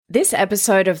This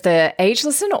episode of the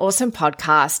Ageless and Awesome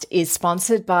podcast is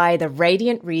sponsored by the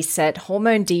Radiant Reset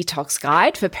Hormone Detox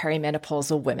Guide for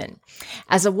Perimenopausal Women.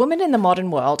 As a woman in the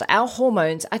modern world, our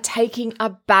hormones are taking a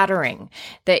battering.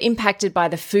 They're impacted by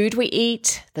the food we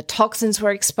eat, the toxins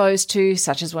we're exposed to,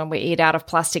 such as when we eat out of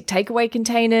plastic takeaway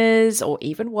containers, or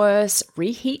even worse,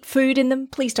 reheat food in them.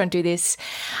 Please don't do this.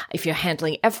 If you're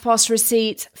handling FPOS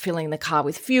receipts, filling the car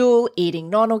with fuel, eating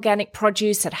non-organic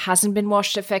produce that hasn't been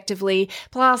washed effectively,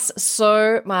 plus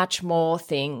so much more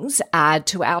things add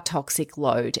to our toxic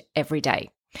load every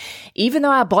day. Even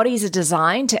though our bodies are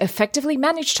designed to effectively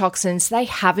manage toxins, they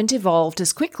haven't evolved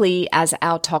as quickly as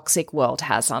our toxic world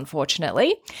has,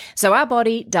 unfortunately. So our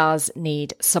body does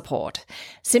need support.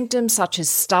 Symptoms such as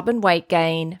stubborn weight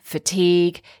gain,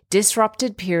 fatigue,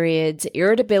 disrupted periods,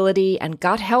 irritability, and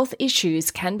gut health issues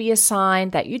can be a sign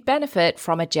that you'd benefit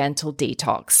from a gentle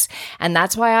detox. And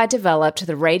that's why I developed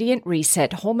the Radiant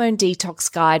Reset Hormone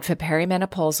Detox Guide for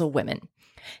Perimenopausal Women.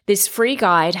 This free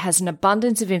guide has an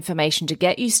abundance of information to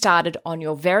get you started on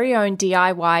your very own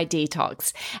DIY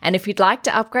detox. And if you'd like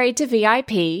to upgrade to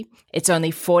VIP, it's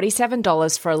only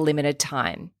 $47 for a limited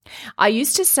time. I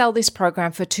used to sell this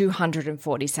program for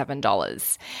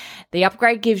 $247. The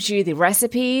upgrade gives you the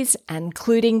recipes,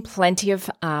 including plenty of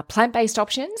plant-based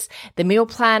options, the meal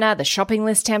planner, the shopping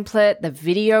list template, the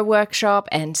video workshop,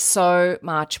 and so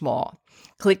much more.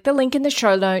 Click the link in the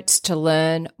show notes to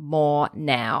learn more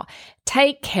now.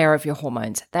 Take care of your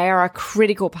hormones. They are a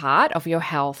critical part of your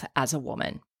health as a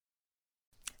woman.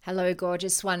 Hello,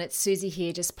 gorgeous one. It's Susie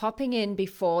here, just popping in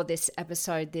before this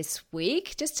episode this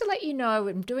week, just to let you know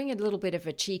I'm doing a little bit of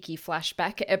a cheeky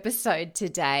flashback episode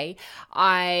today.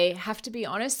 I have to be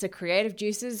honest, the creative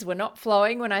juices were not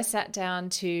flowing when I sat down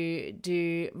to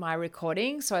do my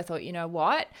recording. So I thought, you know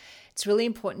what? It's really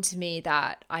important to me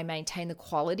that I maintain the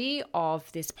quality of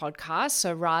this podcast.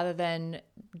 So rather than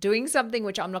doing something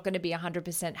which I'm not going to be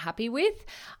 100% happy with,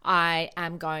 I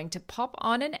am going to pop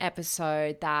on an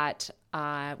episode that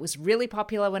was really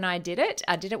popular when I did it.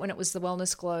 I did it when it was the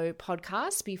Wellness Glow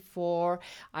podcast before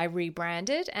I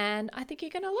rebranded, and I think you're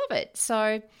going to love it.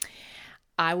 So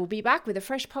I will be back with a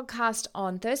fresh podcast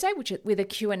on Thursday, with a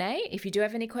Q&A. If you do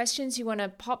have any questions you want to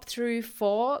pop through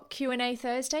for Q&A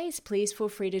Thursdays, please feel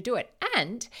free to do it.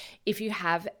 And if you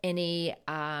have any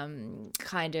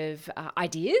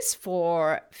ideas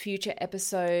for future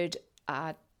episode,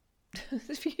 look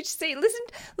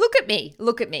at me.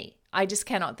 I just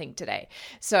cannot think today.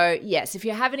 So yes, if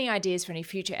you have any ideas for any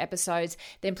future episodes,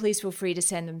 then please feel free to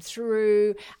send them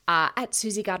through at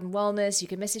Susie Garden Wellness. You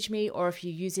can message me, or if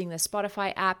you're using the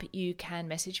Spotify app, you can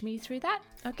message me through that.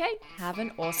 Okay, have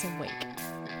an awesome week.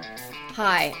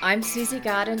 Hi, I'm Susie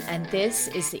Garden, and this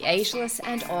is the Ageless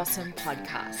and Awesome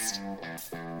podcast.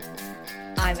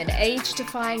 I'm an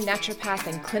age-defying naturopath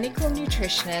and clinical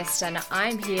nutritionist, and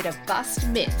I'm here to bust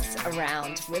myths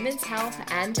around women's health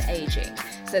and aging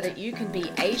so that you can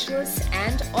be ageless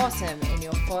and awesome in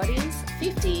your 40s,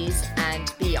 50s,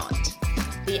 and beyond.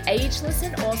 The Ageless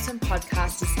and Awesome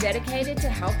podcast is dedicated to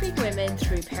helping women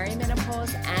through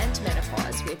perimenopause and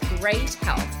menopause with great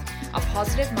health, a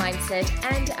positive mindset,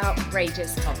 and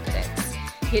outrageous confidence.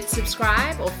 Hit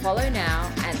subscribe or follow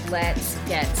now, and let's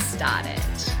get started.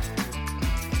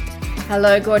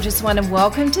 Hello, gorgeous one, and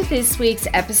welcome to this week's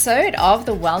episode of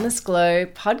the Wellness Glow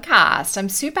podcast. I'm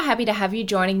super happy to have you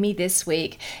joining me this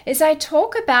week as I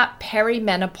talk about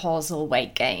perimenopausal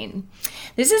weight gain.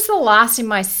 This is the last in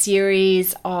my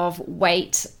series of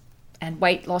weight and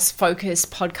weight loss focused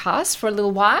podcasts for a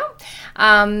little while.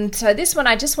 So this one,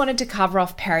 I just wanted to cover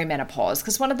off perimenopause,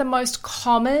 because one of the most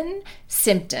common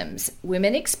symptoms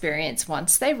women experience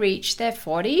once they reach their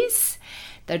 40s,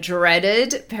 the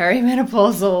dreaded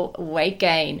perimenopausal weight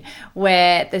gain,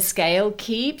 where the scale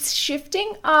keeps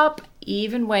shifting up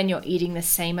even when you're eating the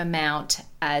same amount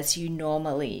as you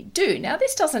normally do. Now,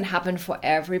 this doesn't happen for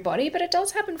everybody, but it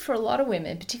does happen for a lot of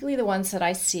women, particularly the ones that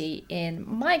I see in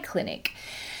my clinic.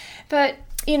 But,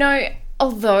 you know,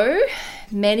 although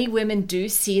many women do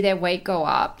see their weight go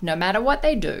up, no matter what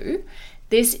they do,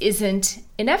 this isn't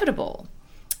inevitable.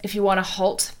 If you want to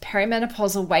halt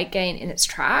perimenopausal weight gain in its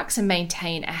tracks and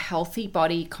maintain a healthy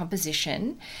body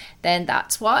composition, then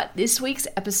that's what this week's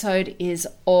episode is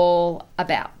all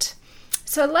about.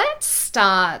 So let's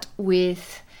start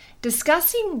with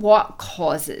discussing what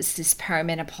causes this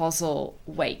perimenopausal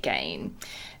weight gain.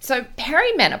 So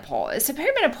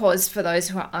perimenopause, for those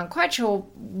who aren't quite sure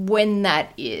when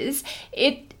that is,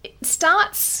 it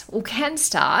starts or can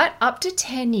start up to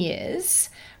 10 years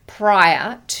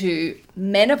prior to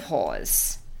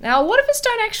menopause. Now, a lot of us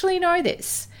don't actually know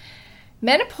this.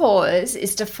 Menopause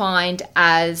is defined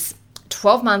as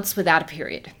 12 months without a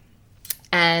period.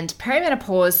 And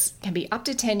perimenopause can be up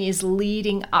to 10 years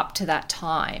leading up to that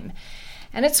time.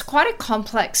 And it's quite a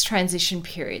complex transition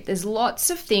period. There's lots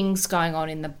of things going on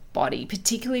in the body,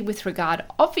 particularly with regard,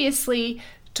 obviously,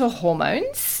 to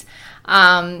hormones.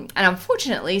 And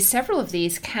unfortunately, several of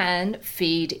these can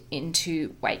feed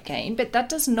into weight gain, but that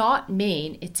does not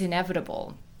mean it's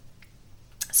inevitable.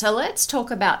 So let's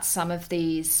talk about some of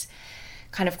these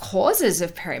kind of causes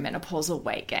of perimenopausal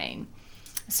weight gain.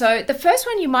 So the first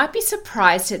one, you might be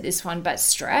surprised at this one, but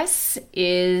stress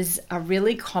is a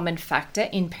really common factor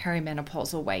in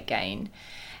perimenopausal weight gain.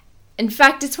 In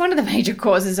fact, it's one of the major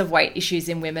causes of weight issues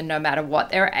in women, no matter what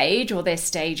their age or their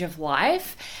stage of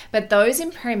life. But those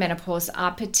in perimenopause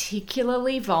are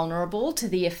particularly vulnerable to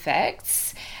the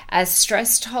effects, as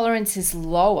stress tolerance is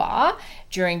lower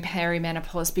during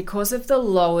perimenopause because of the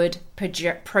lowered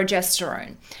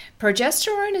progesterone.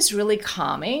 Progesterone is really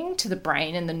calming to the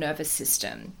brain and the nervous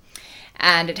system,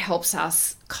 and it helps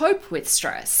us cope with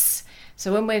stress.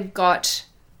 So when we've got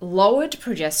lowered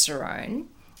progesterone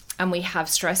and we have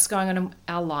stress going on in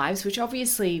our lives, which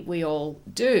obviously we all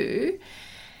do,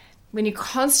 when you're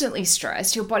constantly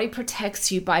stressed, your body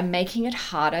protects you by making it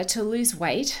harder to lose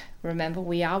weight. Remember,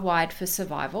 we are wired for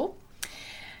survival.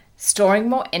 Storing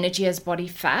more energy as body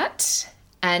fat,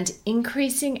 and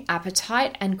increasing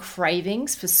appetite and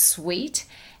cravings for sweet,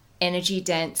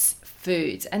 energy-dense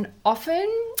foods. And often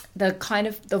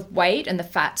the weight and the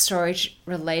fat storage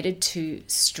related to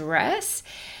stress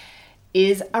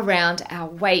is around our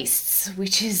waists,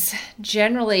 which is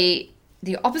generally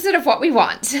the opposite of what we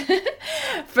want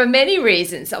for many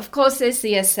reasons. Of course, there's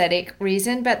the aesthetic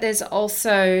reason, but there's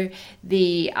also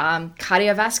the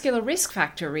cardiovascular risk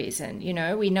factor reason. You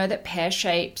know, we know that pear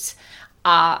shapes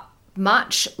are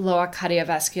much lower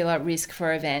cardiovascular risk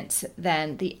for events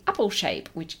than the apple shape,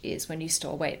 which is when you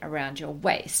store weight around your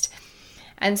waist.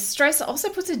 And stress also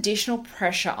puts additional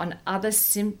pressure on other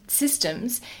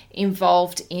systems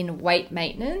involved in weight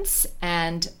maintenance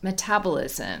and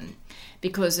metabolism.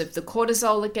 Because of the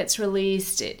cortisol that gets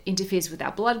released, it interferes with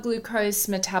our blood glucose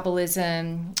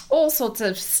metabolism. All sorts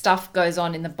of stuff goes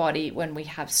on in the body when we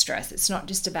have stress. It's not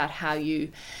just about how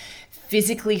you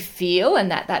physically feel, and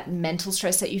that mental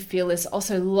stress that you feel. There's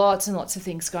also lots and lots of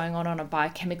things going on a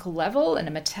biochemical level and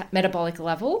a metabolic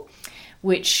level,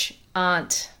 which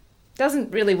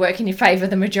doesn't really work in your favor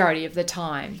the majority of the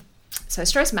time. So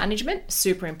stress management,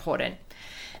 super important,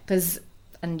 because,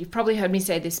 and you've probably heard me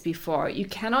say this before, you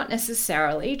cannot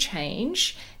necessarily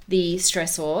change the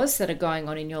stressors that are going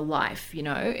on in your life. You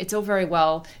know, it's all very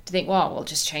well to think, well,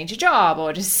 just change your job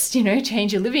or just,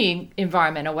 change your living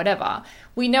environment or whatever.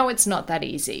 We know it's not that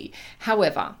easy.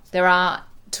 However, there are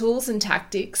tools and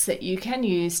tactics that you can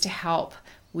use to help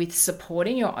with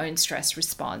supporting your own stress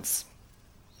response.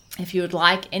 If you would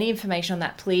like any information on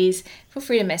that, please feel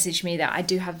free to message me. That I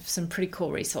do have some pretty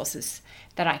cool resources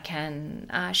that I can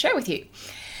share with you.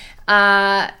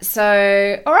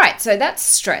 So that's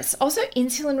stress. Also,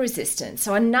 insulin resistance.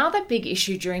 So another big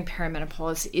issue during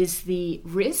perimenopause is the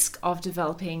risk of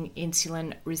developing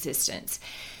insulin resistance.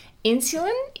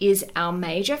 Insulin is our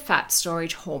major fat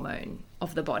storage hormone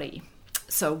of the body.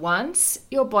 So once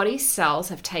your body's cells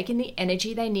have taken the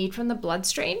energy they need from the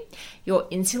bloodstream, your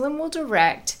insulin will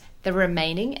direct the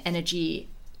remaining energy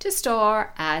to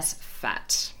store as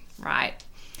fat, right?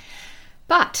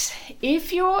 But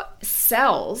if your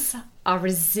cells are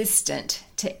resistant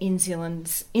to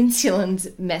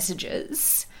insulin's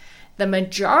messages, the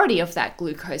majority of that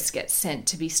glucose gets sent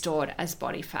to be stored as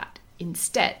body fat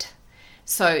instead.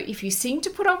 So if you seem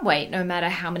to put on weight, no matter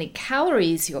how many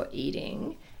calories you're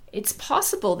eating, it's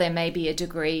possible there may be a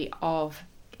degree of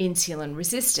insulin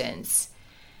resistance,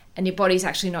 and your body's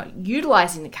actually not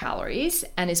utilizing the calories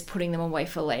and is putting them away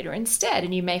for later instead.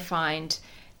 And you may find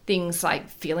things like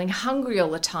feeling hungry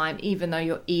all the time, even though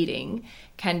you're eating,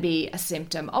 can be a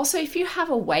symptom. Also, if you have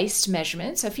a waist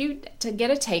measurement, so if you to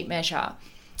get a tape measure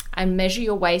and measure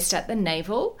your waist at the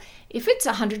navel, if it's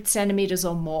 100 centimeters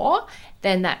or more,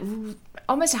 then that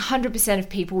almost 100% of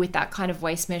people with that kind of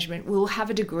waist measurement will have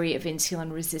a degree of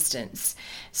insulin resistance.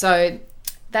 So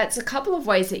that's a couple of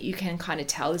ways that you can kind of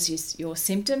tell is your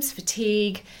symptoms: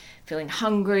 fatigue, feeling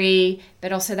hungry,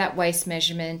 but also that waist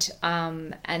measurement.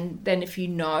 And then if you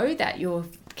know that you're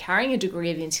carrying a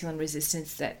degree of insulin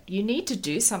resistance, that you need to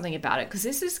do something about it, because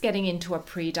this is getting into a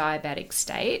pre-diabetic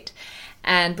state.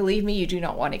 And believe me, you do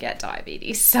not want to get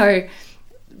diabetes. So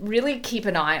really keep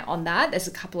an eye on that. There's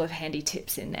a couple of handy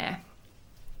tips in there.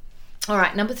 All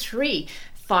right, number 3,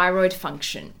 thyroid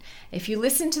function. If you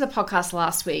listened to the podcast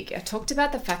last week, I talked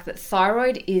about the fact that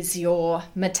thyroid is your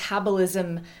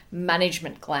metabolism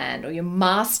management gland, or your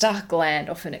master gland,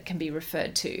 often it can be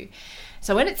referred to.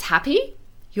 So when it's happy,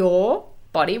 your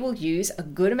body will use a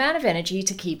good amount of energy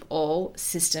to keep all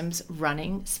systems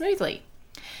running smoothly.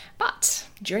 But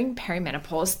during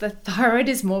perimenopause, the thyroid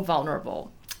is more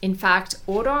vulnerable. In fact,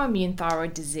 autoimmune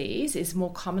thyroid disease is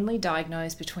more commonly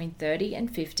diagnosed between 30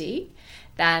 and 50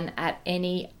 than at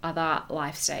any other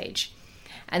life stage.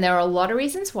 And there are a lot of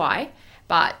reasons why,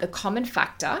 but the common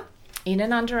factor in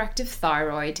an underactive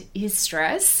thyroid is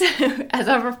stress. As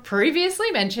I've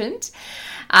previously mentioned,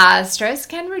 stress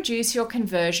can reduce your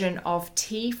conversion of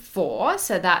T4,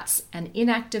 so that's an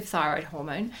inactive thyroid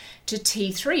hormone, to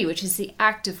T3, which is the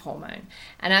active hormone.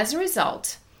 And as a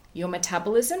result, your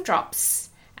metabolism drops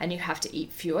and you have to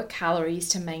eat fewer calories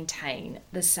to maintain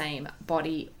the same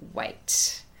body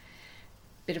weight.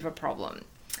 Bit of a problem.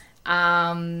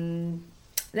 The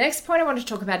next point I want to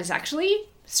talk about is actually,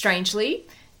 strangely,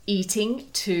 eating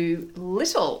too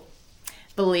little.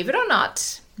 Believe it or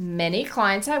not, many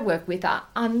clients I work with are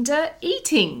under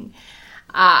eating.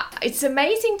 It's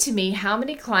amazing to me how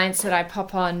many clients that I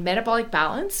pop on metabolic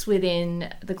balance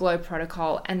within the GLOW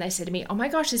protocol and they say to me, oh my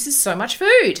gosh, this is so much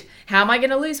food. How am I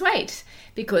going to lose weight?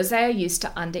 Because they are used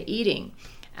to under eating.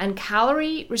 And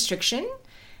calorie restriction,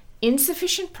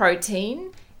 insufficient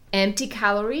protein, empty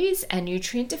calories, and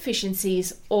nutrient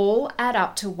deficiencies all add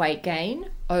up to weight gain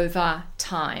over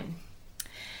time.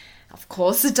 Of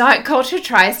course, the diet culture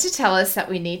tries to tell us that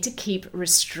we need to keep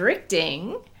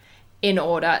restricting in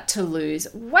order to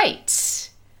lose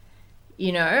weight.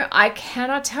 You know, I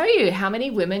cannot tell you how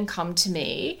many women come to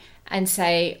me and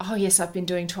say, oh yes, I've been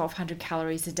doing 1,200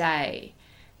 calories a day.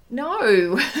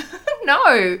 No,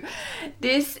 no,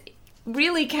 this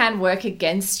really can work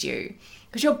against you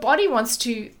because your body wants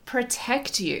to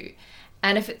protect you.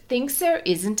 And if it thinks there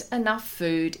isn't enough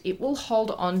food, it will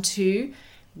hold on to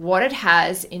what it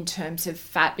has in terms of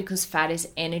fat because fat is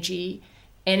energy.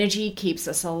 Energy keeps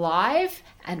us alive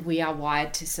and we are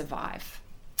wired to survive.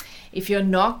 If you're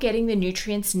not getting the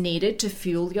nutrients needed to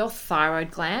fuel your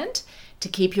thyroid gland, to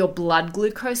keep your blood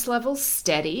glucose levels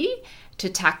steady, to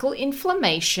tackle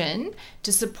inflammation,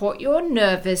 to support your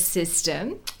nervous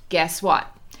system, guess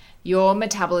what? Your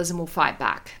metabolism will fight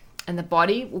back and the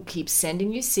body will keep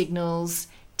sending you signals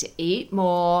to eat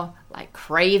more, like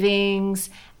cravings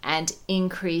and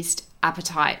increased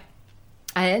appetite.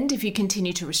 And if you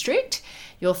continue to restrict,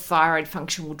 your thyroid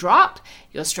function will drop,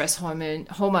 your stress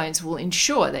hormones will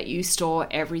ensure that you store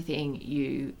everything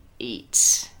you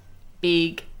eat.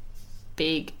 Big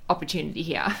opportunity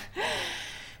here.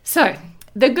 So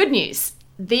the good news,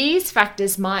 these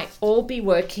factors might all be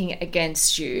working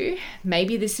against you.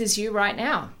 Maybe this is you right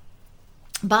now,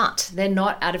 but they're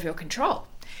not out of your control.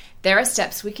 There are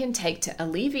steps we can take to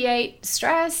alleviate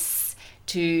stress,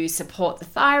 to support the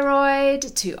thyroid,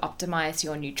 to optimize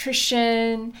your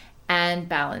nutrition, and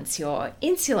balance your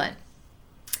insulin.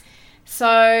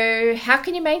 So how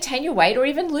can you maintain your weight or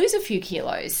even lose a few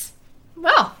kilos?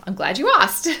 Well, I'm glad you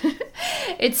asked.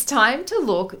 It's time to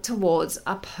look towards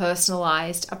a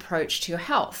personalized approach to your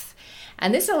health.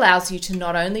 And this allows you to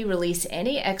not only release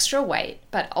any extra weight,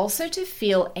 but also to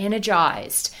feel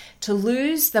energized, to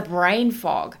lose the brain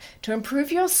fog, to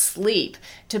improve your sleep,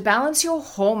 to balance your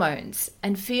hormones,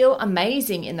 and feel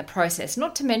amazing in the process,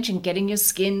 not to mention getting your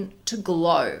skin to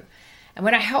glow. And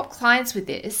when I help clients with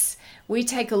this, we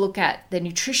take a look at the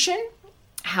nutrition,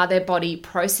 how their body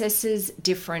processes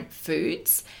different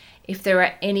foods, if there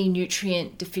are any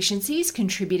nutrient deficiencies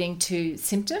contributing to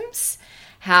symptoms,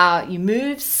 how you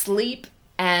move, sleep,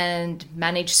 and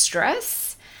manage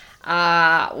stress,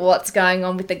 what's going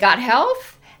on with the gut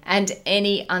health, and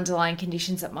any underlying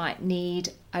conditions that might need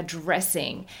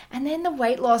addressing. And then the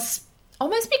weight loss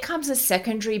almost becomes a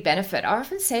secondary benefit. I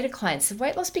often say to clients, the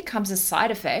weight loss becomes a side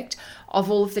effect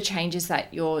of all of the changes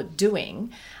that you're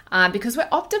doing because we're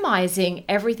optimizing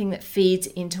everything that feeds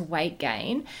into weight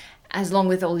gain as long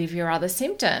with all of your other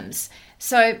symptoms.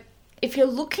 So if you're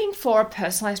looking for a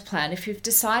personalized plan, if you've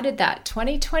decided that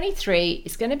 2023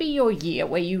 is going to be your year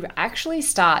where you actually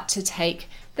start to take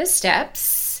the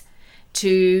steps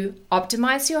to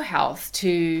optimize your health,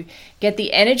 to get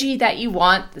the energy that you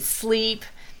want, the sleep,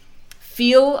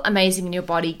 feel amazing in your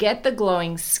body, get the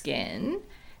glowing skin,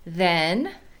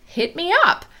 then hit me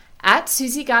up at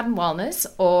Susie Garden Wellness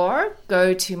or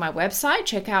go to my website,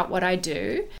 check out what I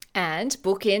do, and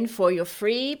book in for your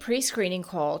free pre-screening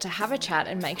call to have a chat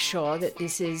and make sure that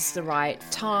this is the right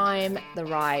time, the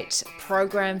right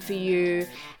program for you,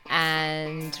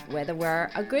 and whether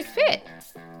we're a good fit.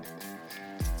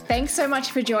 Thanks so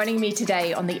much for joining me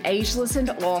today on the Ageless and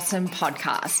Awesome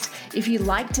podcast. If you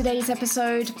liked today's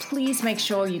episode, please make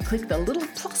sure you click the little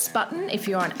plus button if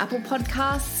you're on Apple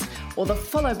Podcasts or the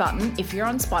follow button if you're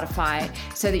on Spotify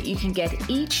so that you can get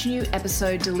each new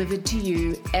episode delivered to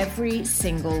you every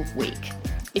single week.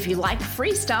 If you like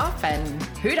free stuff, and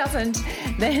who doesn't,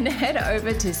 then head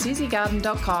over to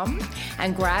susiegarden.com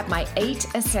and grab my 8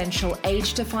 essential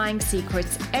age-defying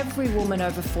secrets every woman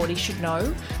over 40 should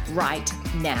know right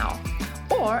now.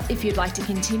 Or if you'd like to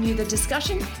continue the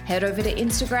discussion, head over to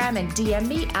Instagram and DM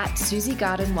me at Susie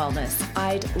Garden Wellness.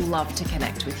 I'd love to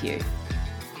connect with you.